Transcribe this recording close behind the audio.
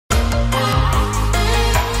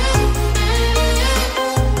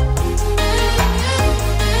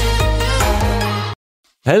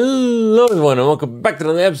Hello everyone and welcome back to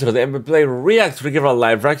another episode of the THEIMPACTPLAY Reacts. We give our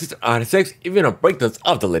live reactions to RTX, even a breakdowns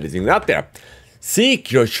of the latest things out there.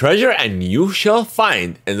 Seek your treasure and you shall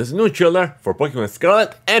find in this new trailer for Pokémon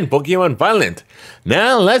Scarlet and Pokémon Violet.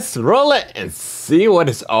 Now let's roll it and see what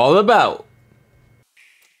it's all about.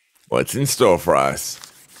 What's in store for us?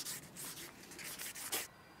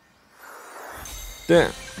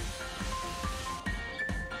 Dun.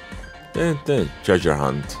 Dun, dun. Treasure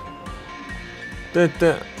hunt. Dun,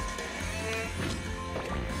 dun.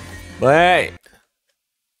 Wait.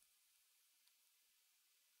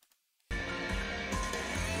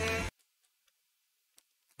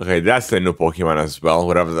 Okay, that's the new Pokemon as well,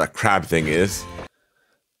 whatever that crab thing is.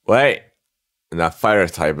 Wait. And that fire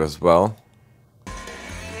type as well.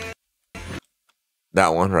 That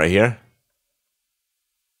one right here.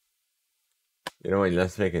 You know what,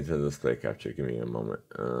 let's make it to the display capture. Give me a moment.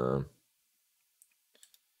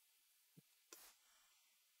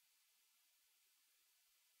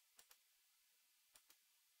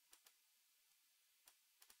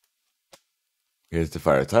 Here's the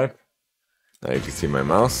fire type. Now you can see my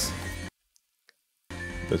mouse.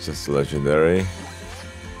 That's just legendary.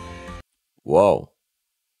 Whoa. What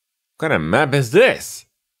kind of map is this?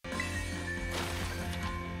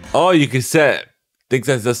 Oh, you can set things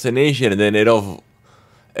as destination and then it'll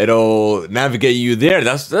navigate you there.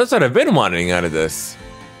 That's what I've been wanting out of this.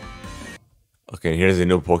 Okay, here's a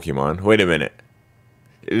new Pokemon. Wait a minute.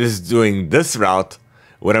 It is doing this route.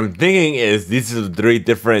 What I'm thinking is these are 3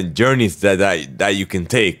 different journeys that you can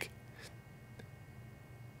take.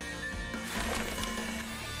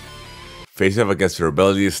 Face off against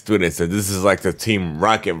rebellious students. So this is like the Team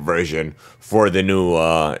Rocket version for the new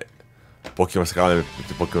Pokémon Scarlet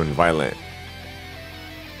to Pokémon Violet.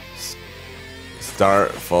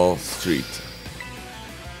 Starfall Street.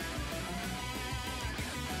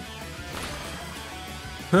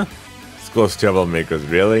 Huh? School's troublemakers,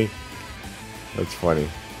 really? That's funny.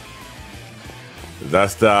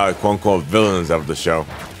 That's the quote-unquote villains of the show.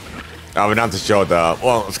 I mean, not the show,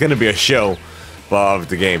 well, it's gonna be a show of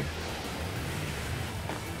the game.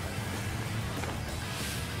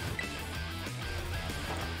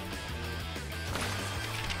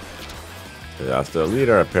 That's the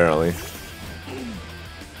leader, apparently.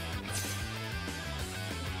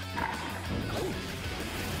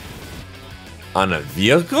 On a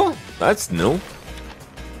vehicle? That's new.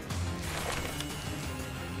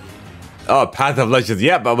 Oh, Path of Legends.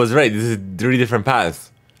 Yep, I was right. This is 3 different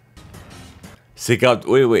paths. Seek out.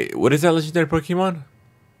 Wait. What is that legendary Pokemon?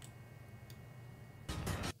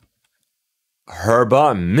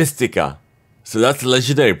 Herba Mystica. So that's a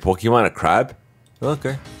legendary Pokemon, a crab?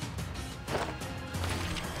 Okay.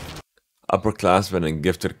 Upperclassman and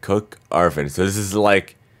gifted cook Arvin. So this is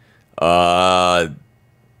like the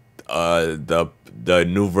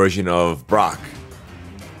new version of Brock.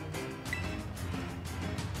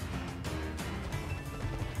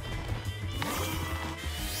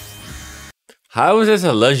 How is this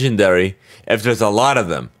a legendary if there's a lot of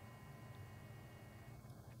them?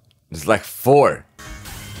 There's like 4.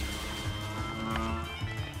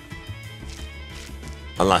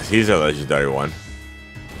 Unless he's a legendary one.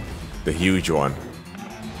 The huge one.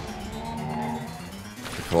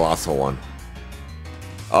 The colossal one.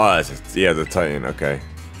 Oh, yeah, the Titan, okay.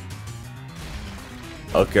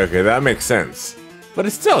 Okay, that makes sense. But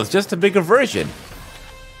it's just a bigger version.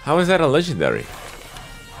 How is that a legendary?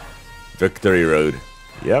 Victory Road.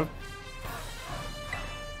 Yep.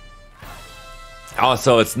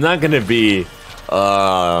 Also, it's not gonna be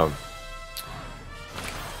the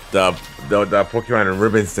Pokemon and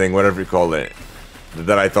Ribbons thing, whatever you call it,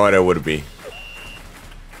 that I thought it would be.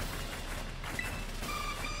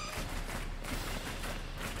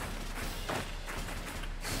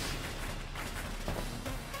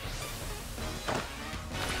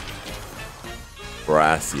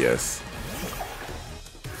 Gracias.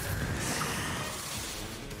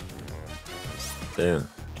 Damn.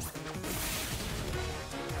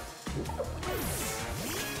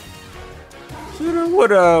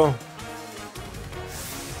 What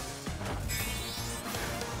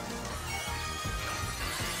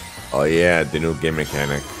Oh yeah, the new game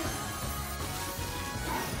mechanic.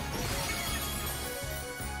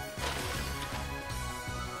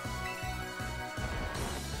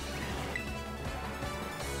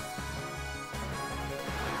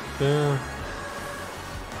 Yeah.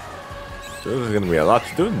 So there's gonna be a lot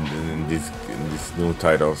to do in these new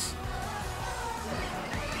titles.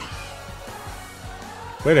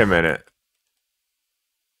 Wait a minute.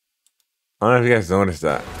 I don't know if you guys noticed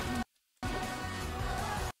that.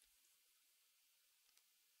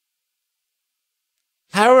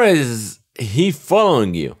 How is he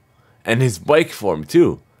following you, and his bike form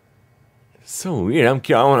too. So weird. I'm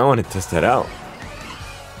curious. I want to test that out.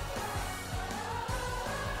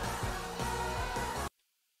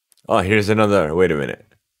 Oh, here's another. Wait a minute.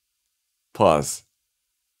 Pause.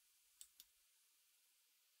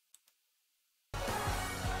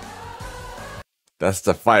 That's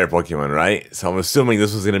the fire Pokemon, right? So I'm assuming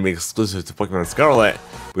this was going to be exclusive to Pokemon Scarlet,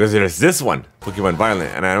 because there's this one, Pokemon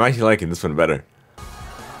Violent, and I'm actually liking this one better.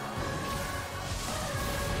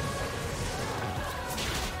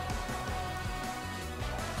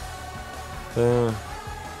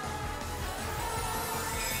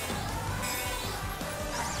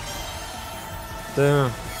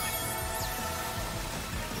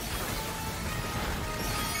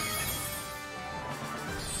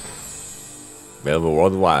 Available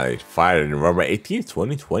worldwide. Fired on November 18th,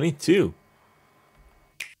 2022.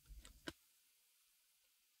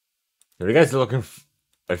 If you guys are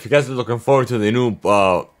looking forward to the new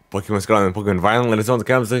Pokemon Scarlet and Pokemon Violet, let us know in the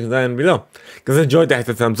comment section down below. If you enjoyed that, hit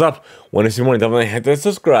the thumbs up. Want to see more, definitely hit the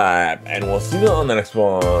subscribe. And we'll see you on the next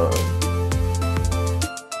one.